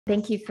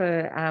Thank you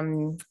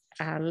for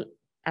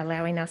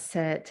allowing us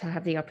to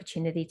have the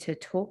opportunity to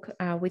talk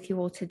with you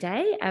all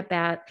today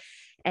about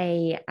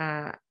a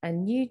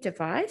new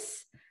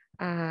device,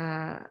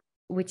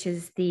 which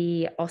is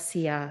the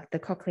Osia, the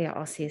Cochlear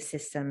Osia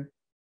System.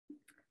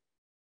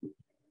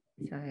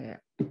 So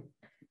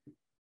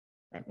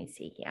let me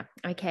see here.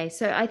 Okay,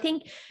 so I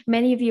think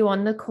many of you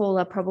on the call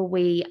are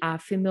probably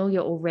familiar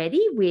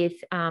already with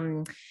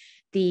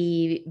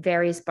the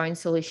various bone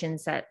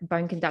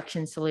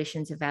conduction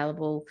solutions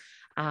available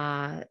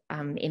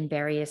in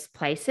various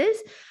places.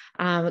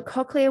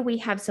 Cochlear, we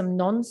have some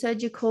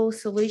non-surgical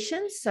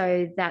solutions.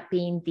 So that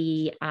being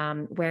the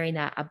wearing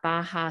a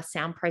Baha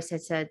sound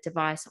processor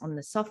device on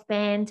the soft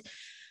band,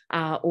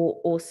 or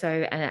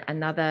also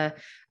another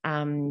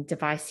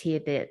device here,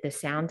 the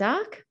Sound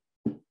Arc.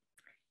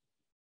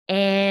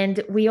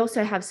 And we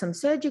also have some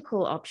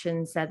surgical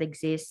options that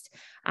exist,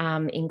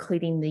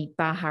 including the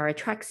Baha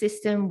Attract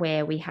system,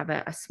 where we have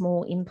a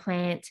small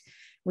implant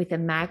with a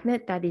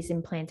magnet that is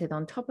implanted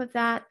on top of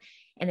that,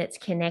 and it's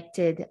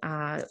connected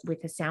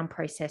with a sound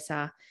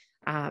processor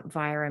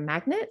via a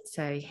magnet,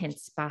 so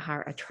hence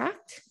Baha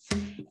Attract.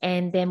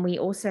 And then we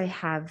also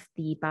have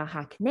the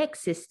Baha Connect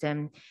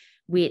system,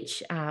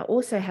 which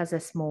also has a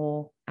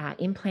small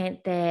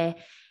implant there.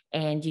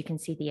 And you can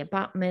see the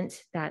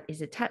abutment that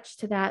is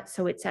attached to that.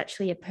 So it's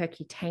actually a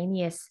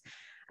percutaneous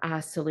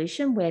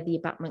solution where the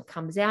abutment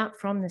comes out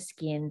from the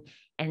skin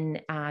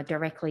and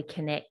directly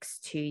connects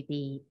to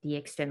the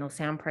external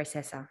sound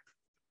processor.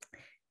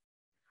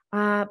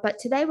 But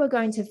today we're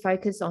going to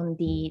focus on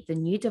the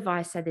new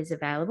device that is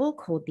available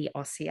called the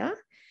Osia.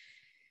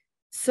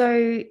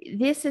 So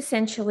this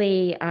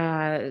essentially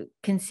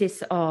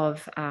consists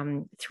of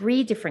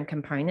 3 different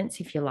components,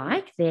 if you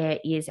like. There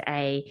is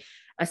a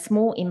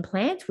small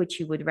implant, which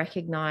you would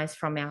recognize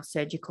from our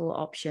surgical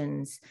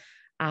options,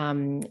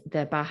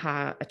 the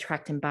Baha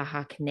Attract and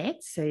Baha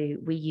Connect. So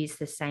we use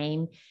the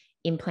same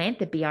implant,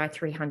 the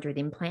BI300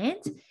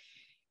 implant.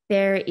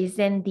 There is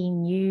then the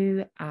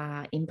new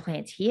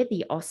implant here,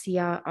 the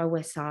Osia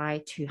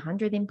OSI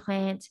 200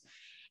 implant,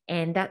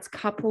 and that's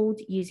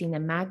coupled using a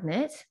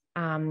magnet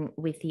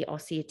with the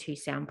Osia 2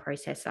 sound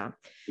processor.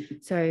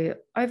 So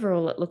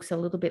overall, it looks a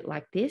little bit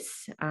like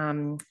this.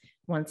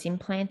 Once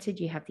implanted,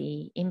 you have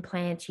the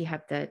implant, you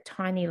have the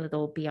tiny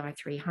little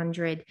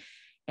BI300,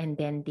 and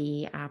then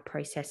the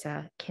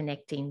processor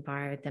connecting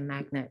via the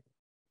magnet.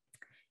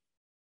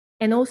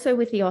 And also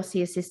with the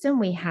Osia system,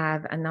 we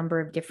have a number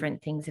of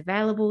different things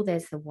available.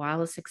 There's the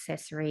wireless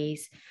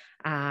accessories.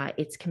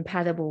 It's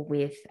compatible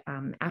with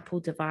Apple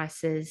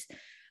devices.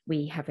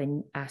 We have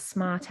a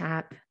smart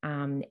app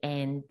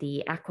and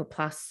the Aqua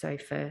Plus, so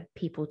for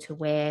people to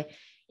wear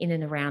in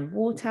and around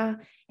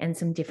water, and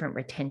some different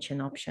retention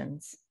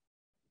options.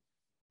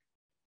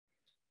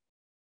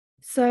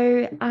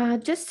 So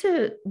just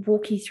to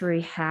walk you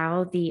through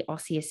how the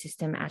Osia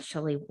system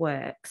actually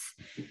works.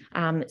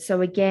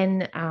 So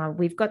again,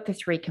 we've got the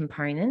 3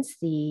 components,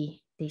 the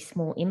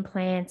small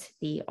implant,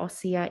 the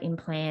Osia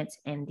implant,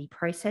 and the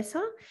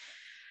processor.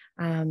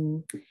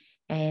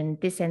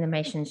 And this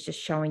animation is just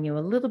showing you a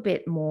little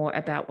bit more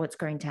about what's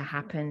going to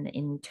happen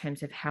in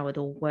terms of how it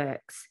all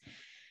works.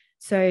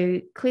 So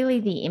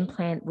clearly the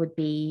implant would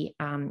be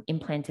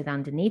implanted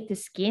underneath the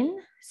skin.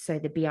 So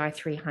the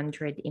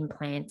BI300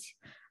 implant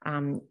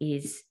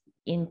is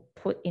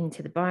put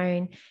into the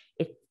bone.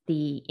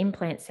 The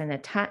implant's then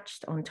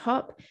attached on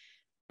top.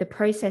 The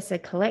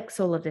processor collects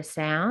all of the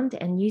sound,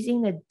 and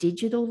using the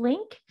digital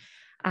link,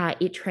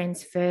 it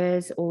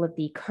transfers all of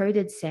the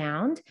coded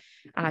sound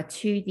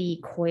to the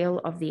coil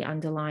of the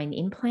underlying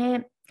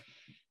implant,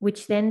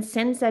 which then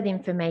sends that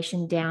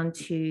information down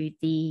to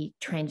the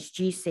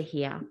transducer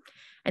here.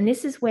 And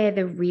this is where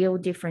the real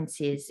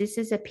difference is. This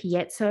is a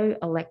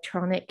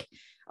piezoelectric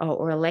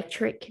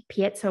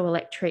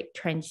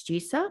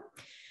transducer,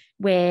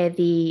 where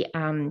the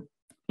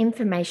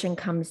information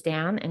comes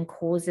down and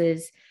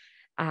causes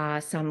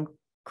some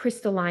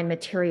crystalline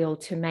material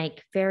to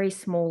make very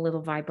small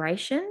little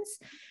vibrations.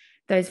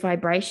 Those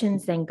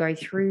vibrations then go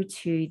through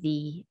to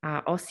the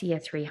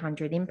Osia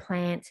 300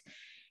 implant,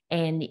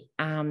 and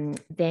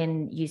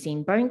then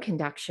using bone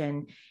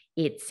conduction,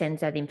 it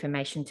sends that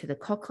information to the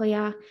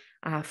cochlea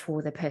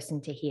for the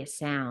person to hear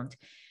sound.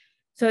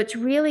 So it's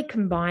really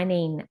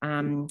combining,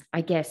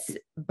 I guess,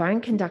 bone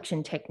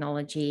conduction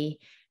technology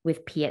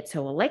with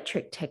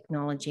piezoelectric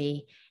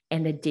technology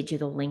and the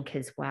digital link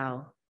as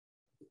well.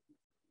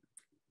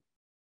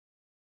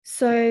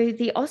 So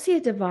the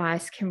Osia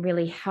device can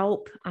really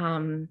help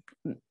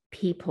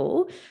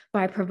people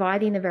by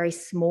providing a very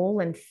small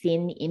and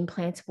thin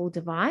implantable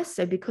device.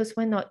 So because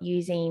we're not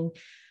using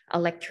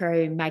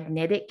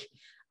electromagnetic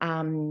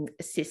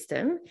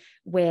system,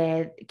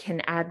 where it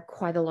can add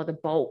quite a lot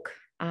of bulk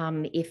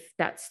if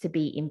that's to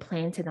be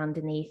implanted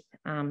underneath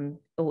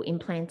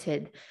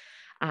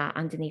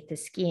underneath the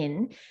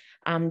skin.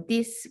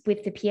 This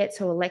with the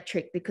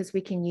piezoelectric, because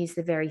we can use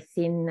the very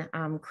thin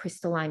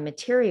crystalline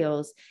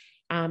materials,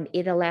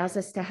 it allows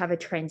us to have a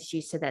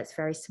transducer that's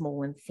very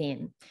small and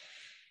thin.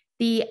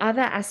 The other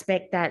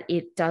aspect that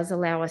it does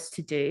allow us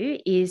to do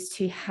is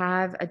to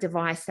have a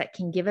device that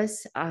can give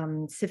us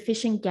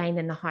sufficient gain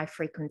in the high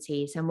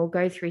frequencies. And we'll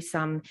go through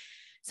some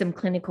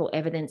clinical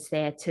evidence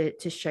there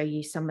to show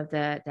you some of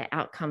the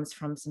outcomes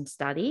from some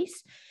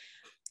studies.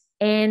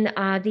 And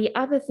the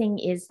other thing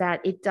is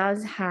that it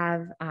does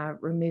have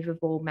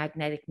removable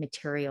magnetic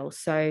material.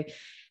 So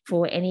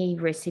for any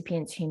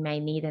recipients who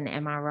may need an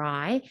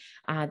MRI,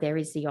 there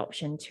is the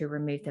option to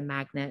remove the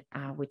magnet,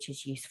 which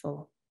is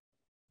useful.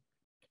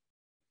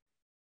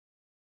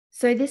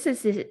 So this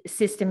is the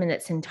system in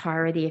its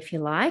entirety, if you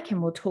like,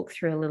 and we'll talk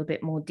through a little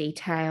bit more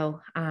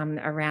detail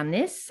around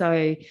this.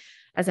 So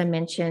as I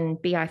mentioned,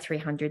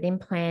 BI300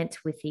 implant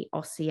with the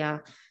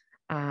Osia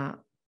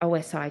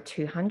OSI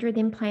 200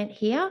 implant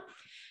here.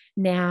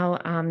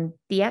 Now,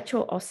 the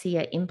actual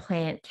Osia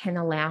implant can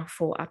allow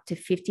for up to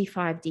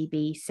 55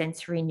 dB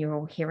sensory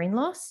neural hearing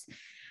loss.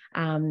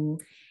 And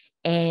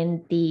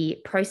the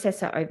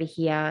processor over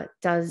here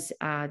does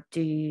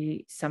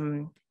do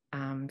some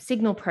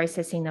signal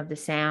processing of the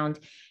sound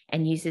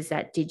and uses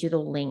that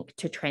digital link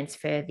to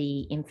transfer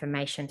the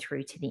information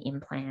through to the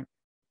implant.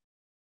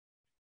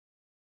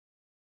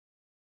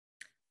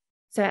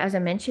 So as I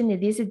mentioned,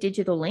 it is a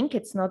digital link.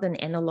 It's not an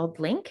analog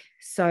link.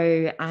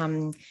 So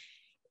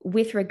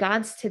with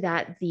regards to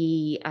that,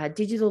 the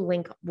digital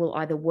link will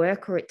either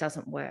work or it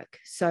doesn't work.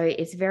 So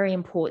it's very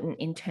important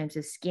in terms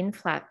of skin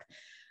flap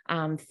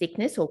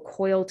thickness or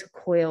coil to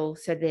coil.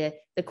 So the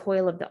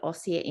coil of the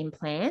Osia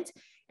implant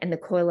and the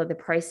coil of the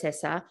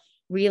processor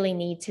really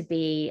need to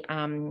be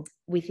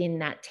within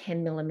that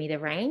 10 millimeter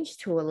range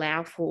to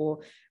allow for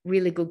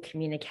really good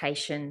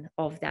communication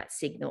of that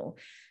signal.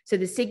 So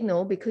the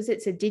signal, because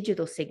it's a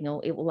digital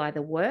signal, it will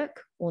either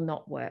work or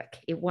not work.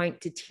 It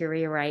won't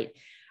deteriorate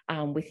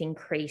with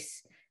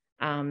increased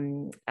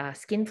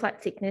skin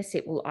flap thickness.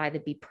 It will either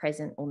be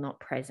present or not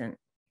present.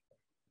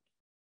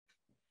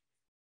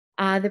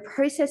 The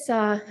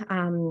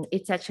processor,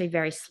 it's actually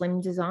very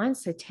slim design,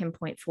 so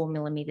 10.4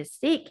 millimeters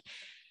thick.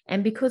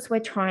 And because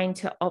we're trying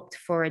to opt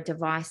for a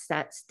device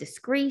that's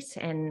discreet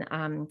and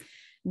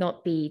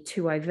not be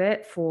too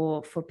overt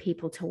for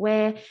people to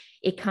wear,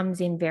 it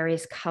comes in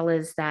various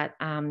colors that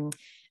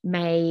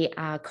may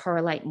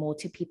correlate more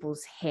to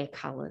people's hair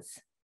colors.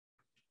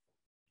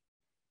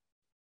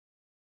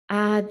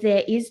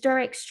 There is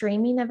direct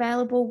streaming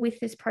available with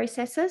this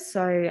processor.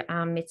 So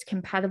it's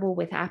compatible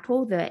with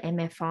Apple, the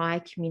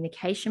MFI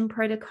communication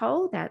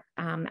protocol that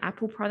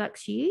Apple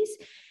products use.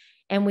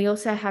 And we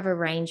also have a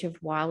range of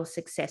wireless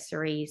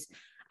accessories,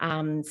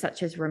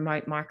 such as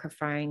remote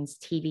microphones,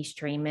 TV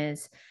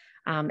streamers,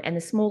 and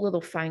the small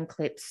little phone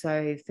clips.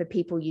 So for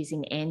people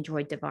using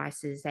Android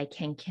devices, they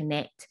can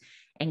connect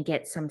and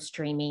get some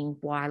streaming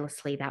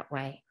wirelessly that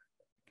way.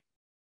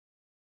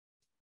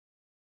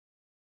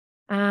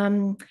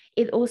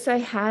 It also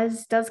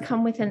does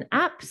come with an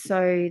app.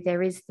 So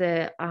there is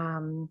the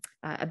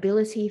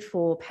ability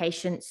for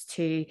patients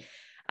to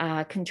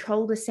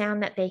control the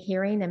sound that they're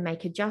hearing and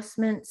make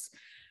adjustments.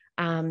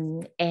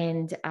 And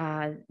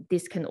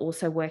this can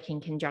also work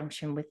in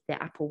conjunction with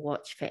the Apple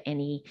Watch for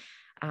any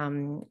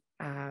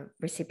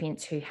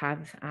recipients who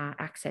have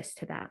access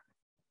to that.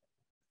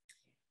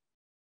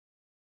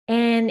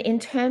 And in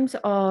terms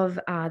of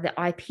the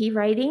IP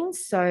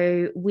ratings,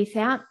 so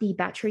without the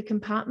battery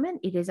compartment,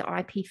 it is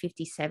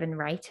IP57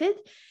 rated.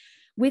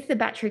 With the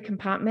battery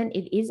compartment,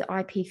 it is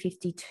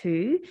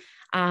IP52.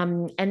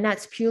 And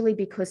that's purely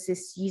because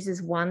this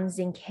uses one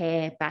zinc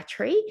air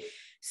battery.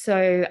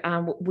 So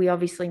we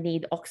obviously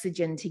need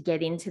oxygen to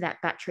get into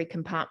that battery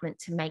compartment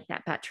to make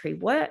that battery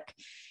work.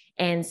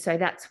 And so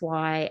that's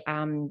why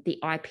the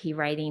IP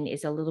rating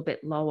is a little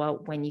bit lower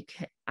when you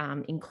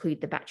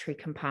include the battery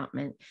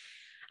compartment.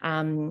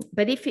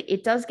 But if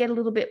it does get a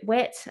little bit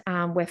wet,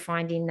 we're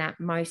finding that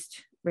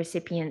most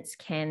recipients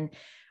can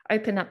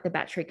open up the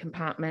battery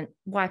compartment,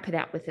 wipe it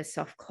out with a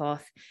soft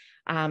cloth,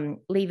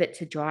 leave it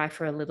to dry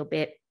for a little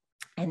bit,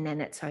 and then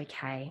it's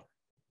okay.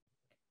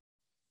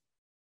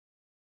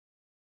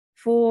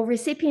 For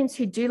recipients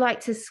who do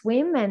like to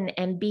swim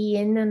and be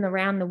in and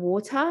around the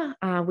water,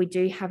 we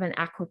do have an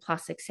Aqua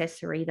Plus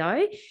accessory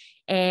though.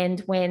 And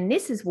when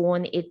this is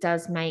worn, it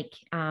does make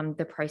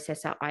the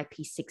processor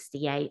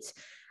IP68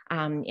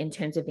 in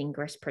terms of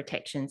ingress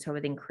protection. So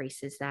it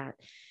increases that.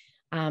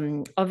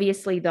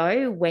 Obviously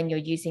though, when you're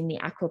using the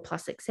Aqua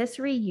Plus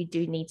accessory, you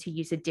do need to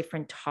use a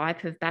different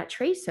type of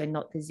battery. So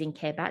not the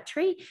zinc air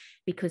battery,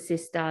 because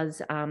this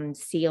does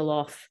seal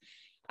off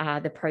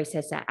the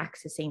processor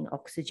accessing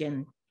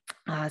oxygen.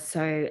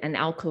 So an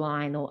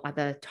alkaline or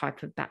other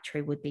type of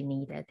battery would be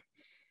needed.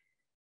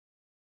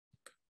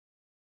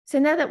 So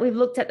now that we've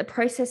looked at the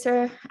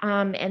processor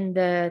and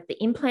the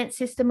implant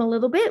system a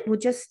little bit, we'll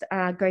just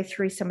go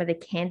through some of the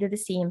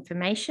candidacy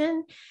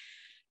information.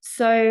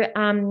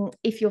 So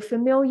if you're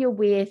familiar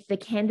with the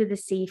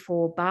candidacy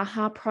for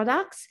Baha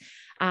products,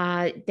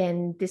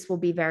 then this will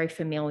be very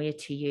familiar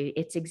to you.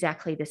 It's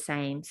exactly the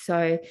same.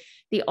 So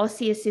the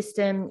Osia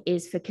system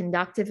is for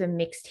conductive and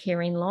mixed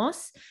hearing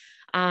loss.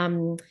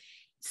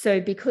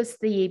 So because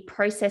the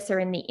processor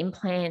and the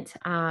implant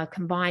are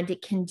combined,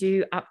 it can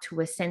do up to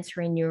a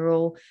sensory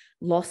neural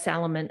loss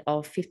element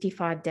of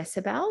 55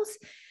 decibels.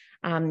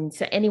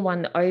 So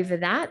anyone over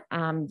that,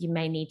 you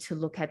may need to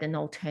look at an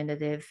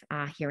alternative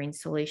hearing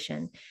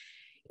solution.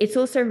 It's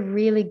also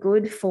really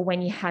good for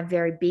when you have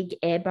very big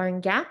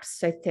air-bone gaps,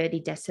 so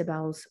 30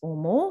 decibels or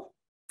more.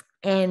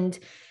 And,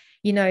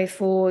 you know,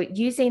 for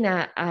using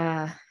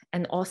an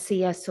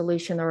Osia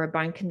solution or a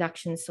bone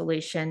conduction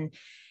solution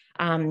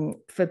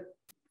for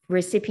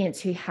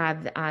recipients who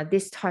have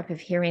this type of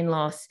hearing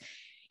loss,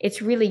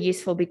 it's really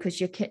useful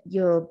because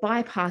you're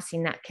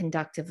bypassing that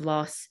conductive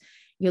loss.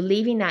 You're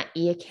leaving that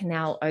ear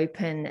canal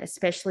open,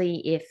 especially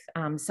if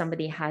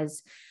somebody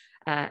has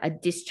a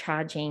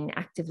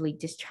actively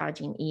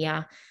discharging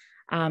ear.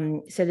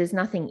 So there's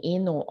nothing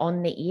in or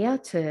on the ear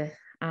to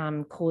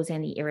cause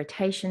any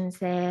irritations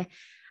there,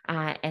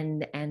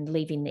 and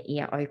leaving the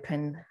ear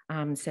open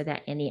so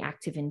that any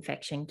active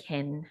infection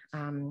can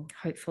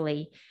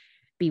hopefully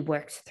be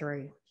worked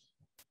through.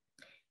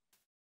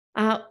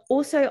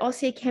 Also,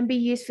 Osia can be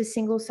used for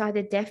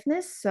single-sided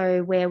deafness,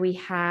 so where we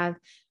have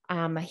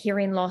a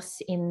hearing loss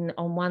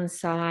on one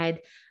side,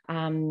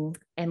 and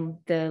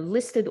the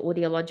listed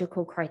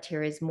audiological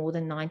criteria is more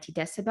than 90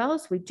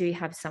 decibels. We do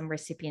have some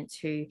recipients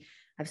who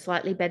have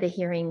slightly better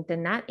hearing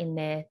than that in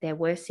their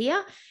worse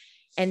ear.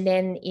 And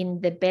then in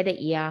the better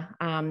ear,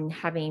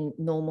 having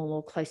normal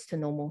or close to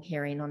normal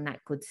hearing on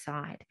that good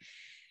side.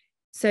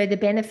 So the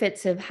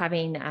benefits of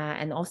having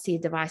an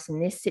Osia device in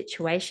this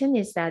situation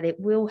is that it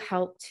will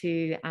help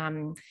to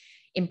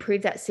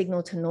improve that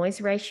signal to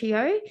noise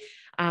ratio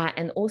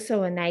and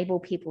also enable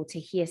people to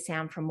hear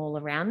sound from all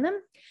around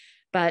them.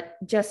 But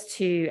just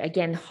to,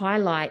 again,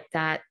 highlight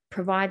that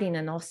providing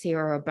an Osia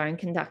or a bone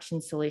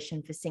conduction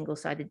solution for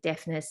single-sided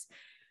deafness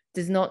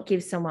does not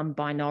give someone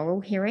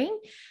binaural hearing.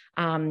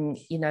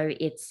 You know,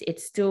 it's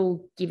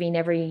still giving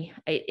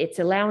it's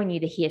allowing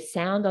you to hear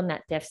sound on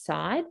that deaf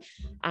side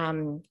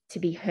to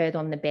be heard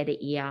on the better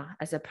ear,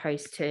 as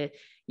opposed to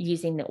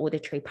using the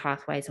auditory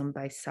pathways on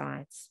both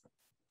sides.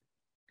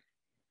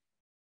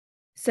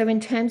 So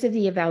in terms of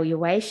the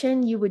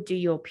evaluation, you would do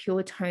your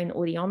pure tone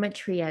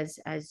audiometry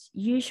as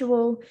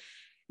usual,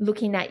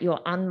 looking at your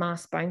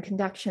unmasked bone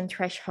conduction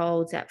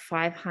thresholds at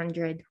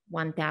 500,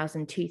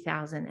 1,000,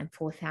 2,000, and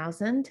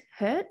 4,000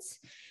 hertz.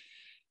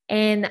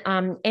 And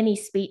any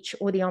speech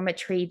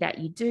audiometry that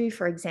you do,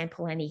 for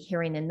example, any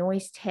hearing and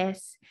noise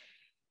tests.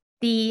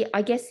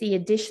 I guess the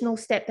additional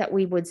step that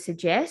we would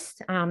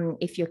suggest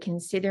if you're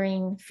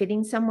considering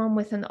fitting someone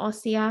with an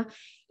Osia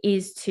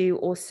is to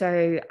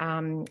also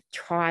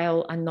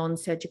trial a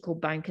non-surgical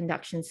bone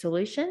conduction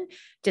solution,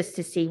 just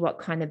to see what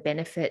kind of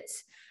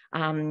benefits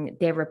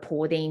they're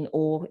reporting,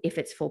 or if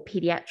it's for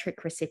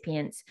pediatric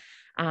recipients,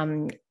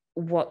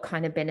 what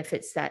kind of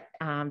benefits that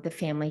the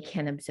family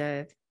can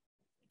observe.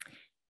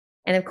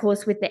 And of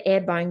course, with the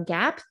air-bone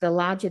gap, the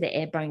larger the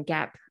air-bone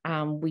gap,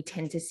 we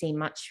tend to see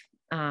much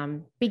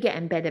bigger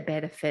and better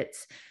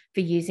benefits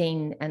for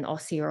using an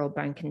Osia or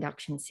bone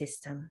conduction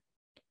system.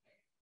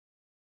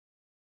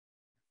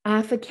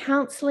 For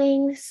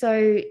counselling,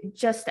 so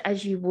just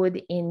as you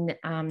would in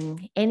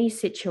any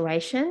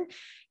situation,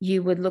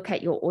 you would look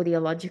at your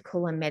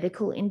audiological and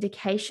medical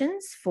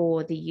indications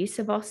for the use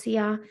of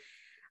Osia.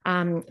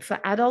 For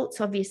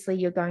adults, obviously,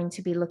 you're going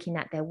to be looking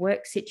at their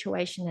work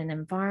situation and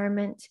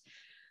environment.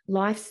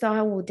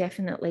 Lifestyle will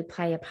definitely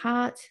play a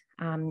part,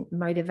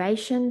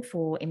 motivation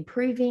for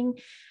improving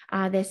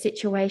their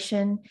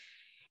situation,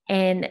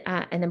 and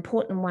an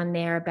important one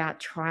there about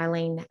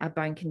trialing a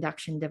bone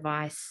conduction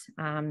device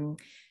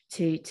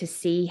to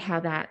see how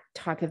that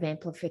type of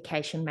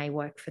amplification may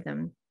work for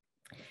them.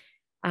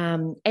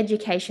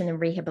 Education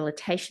and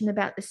rehabilitation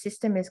about the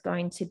system is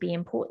going to be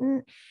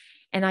important.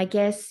 And I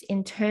guess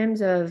in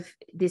terms of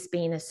this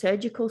being a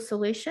surgical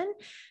solution,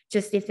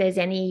 just if there's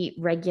any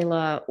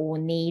regular or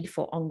need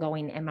for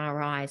ongoing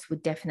MRIs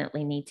would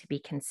definitely need to be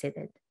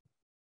considered.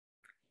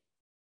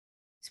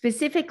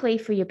 Specifically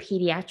for your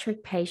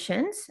pediatric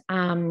patients,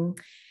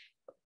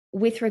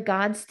 with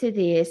regards to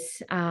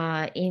this,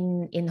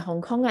 in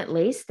Hong Kong at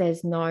least,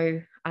 there's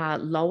no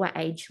lower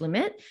age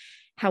limit.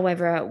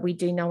 However, we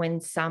do know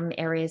in some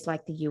areas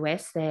like the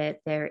US,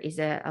 there is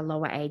a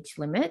lower age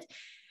limit.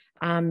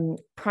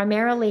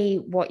 Primarily,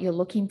 what you're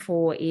looking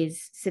for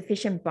is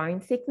sufficient bone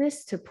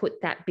thickness to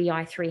put that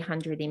BI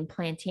 300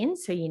 implant in.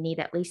 So you need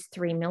at least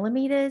 3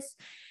 millimeters.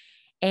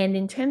 And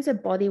in terms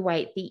of body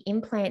weight, the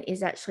implant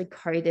is actually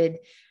coated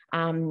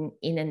in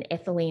an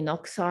ethylene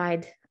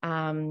oxide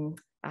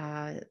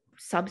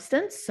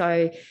substance.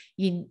 So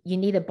you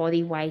need a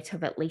body weight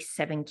of at least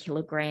 7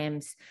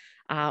 kilograms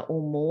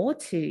or more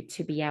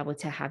to be able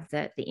to have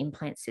the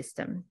implant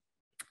system.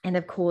 And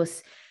of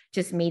course,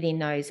 just meeting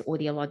those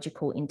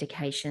audiological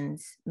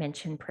indications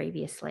mentioned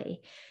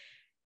previously.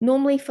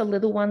 Normally for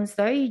little ones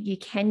though, you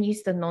can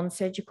use the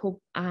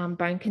non-surgical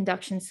bone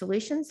conduction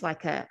solutions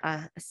like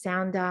a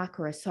sound arc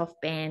or a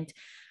soft band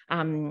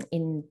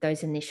in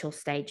those initial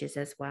stages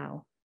as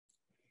well.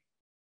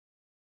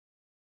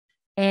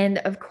 And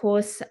of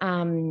course,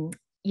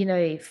 you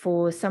know,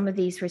 for some of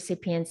these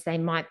recipients, they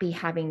might be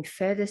having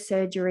further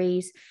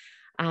surgeries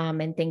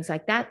and things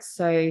like that.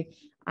 So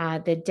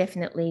they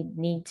definitely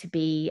need to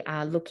be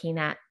looking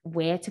at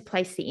where to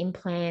place the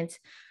implant.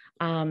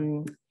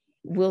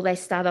 Will they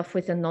start off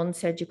with a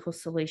non-surgical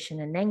solution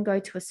and then go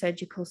to a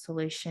surgical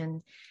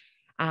solution?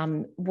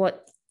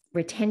 What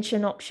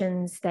retention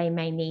options they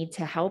may need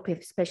to help,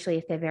 especially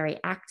if they're very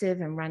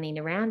active and running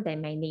around, they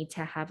may need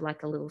to have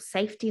like a little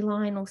safety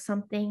line or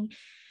something.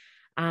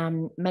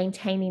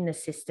 Maintaining the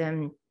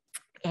system,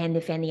 and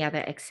if any other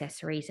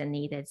accessories are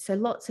needed. So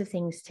lots of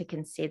things to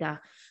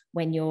consider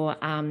when you're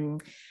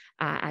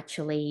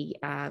actually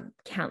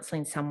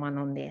counselling someone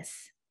on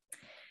this.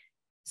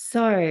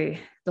 So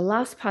the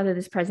last part of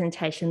this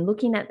presentation,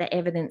 looking at the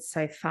evidence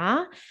so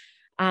far,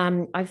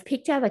 I've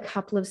picked out a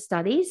couple of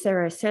studies.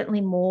 There are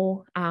certainly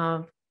more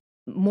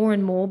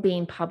and more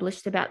being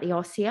published about the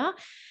Osia.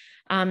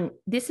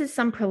 This is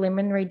some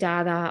preliminary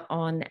data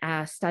on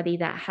a study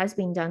that has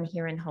been done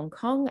here in Hong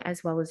Kong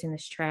as well as in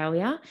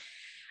Australia.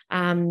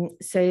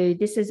 So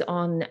this is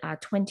on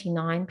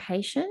 29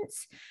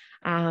 patients.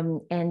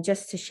 And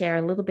just to share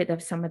a little bit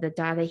of some of the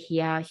data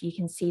here, you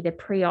can see the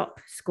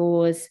pre-op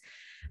scores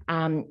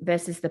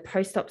versus the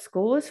post-op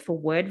scores for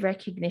word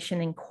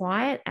recognition and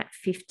quiet at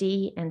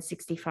 50 and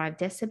 65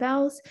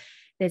 decibels.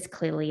 There's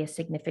clearly a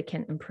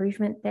significant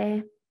improvement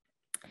there.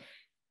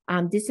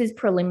 This is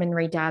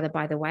preliminary data,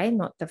 by the way,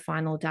 not the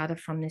final data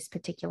from this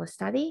particular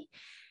study.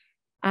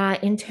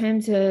 In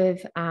terms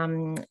of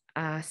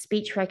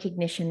speech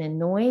recognition and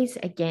noise,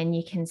 again,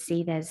 you can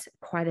see there's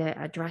quite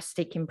a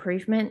drastic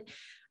improvement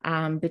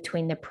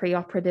between the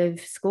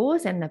preoperative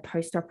scores and the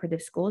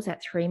postoperative scores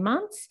at 3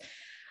 months,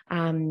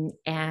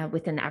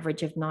 with an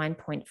average of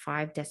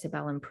 9.5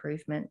 decibel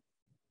improvement.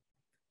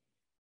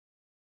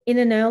 In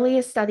an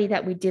earlier study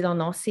that we did on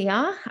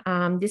Osia,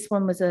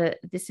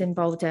 this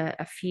involved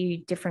a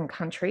few different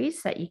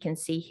countries that you can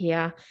see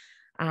here,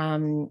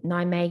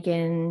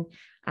 Nijmegen,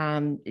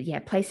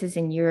 places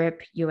in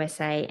Europe,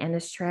 USA, and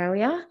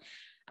Australia.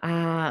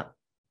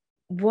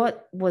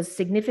 What was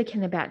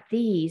significant about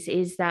these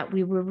is that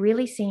we were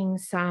really seeing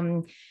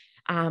some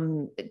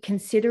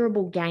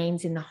considerable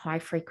gains in the high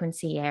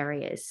frequency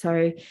areas.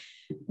 So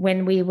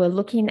when we were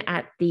looking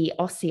at the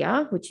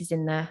Osia, which is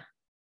in the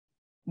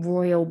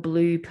royal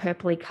blue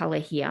purpley color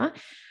here,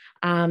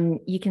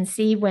 you can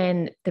see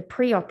when the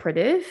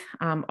preoperative,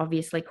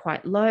 obviously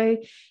quite low,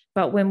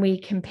 but when we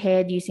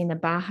compared using the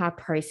Baha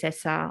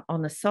processor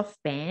on the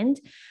soft band,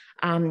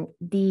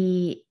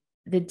 the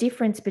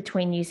difference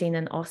between using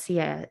an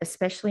Osia,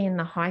 especially in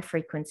the high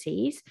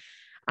frequencies,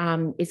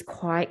 is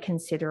quite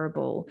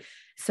considerable.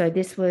 So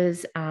this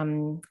was,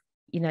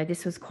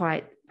 this was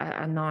quite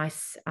a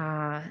nice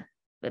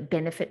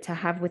benefit to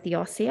have with the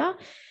Osia.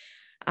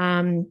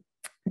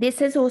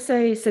 This is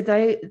also,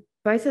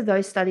 both of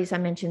those studies I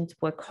mentioned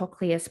were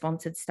Cochlear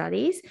sponsored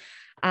studies.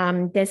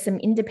 There's some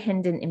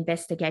independent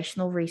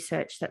investigational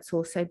research that's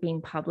also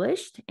being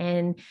published.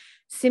 And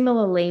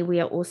similarly, we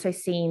are also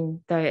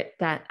seeing that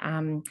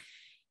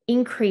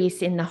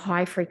increase in the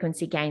high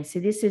frequency gain. So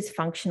this is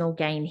functional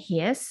gain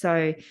here.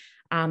 So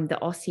the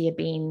Osia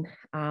being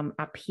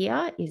up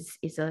here is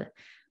a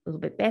little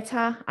bit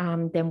better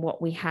than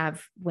what we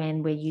have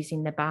when we're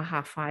using the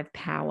Baha 5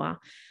 power.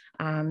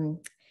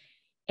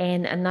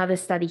 And another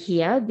study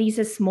here, these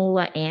are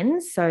smaller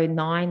N's, so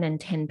 9 and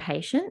 10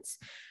 patients.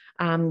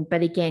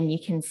 But again, you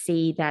can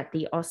see that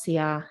the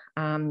Osia,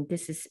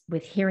 this is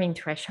with hearing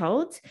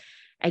thresholds.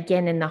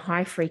 Again, in the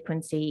high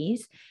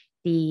frequencies,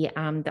 the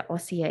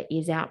Osia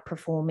is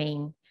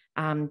outperforming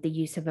the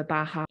use of a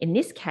Baha, in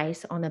this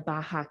case, on a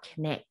Baha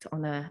Connect,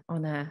 on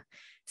a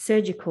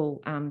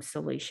surgical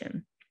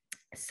solution.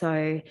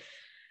 So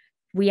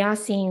we are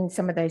seeing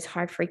some of those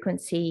high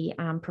frequency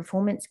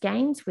performance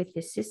gains with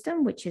this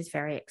system, which is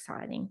very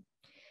exciting.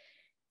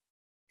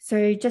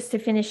 So just to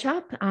finish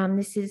up,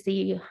 this is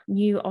the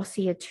new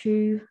Osia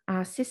 2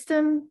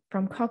 system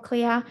from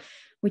Cochlear,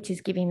 which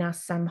is giving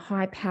us some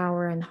high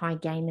power and high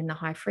gain in the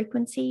high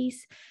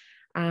frequencies.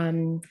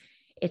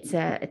 It's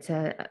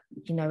a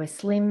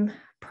slim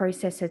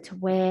processor to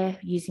wear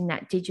using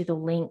that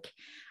digital link,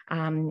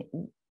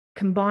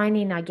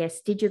 combining, I guess,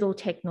 digital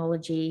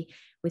technology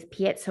with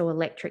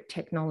piezoelectric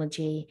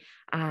technology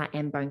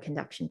and bone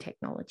conduction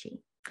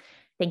technology.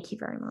 Thank you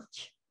very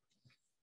much.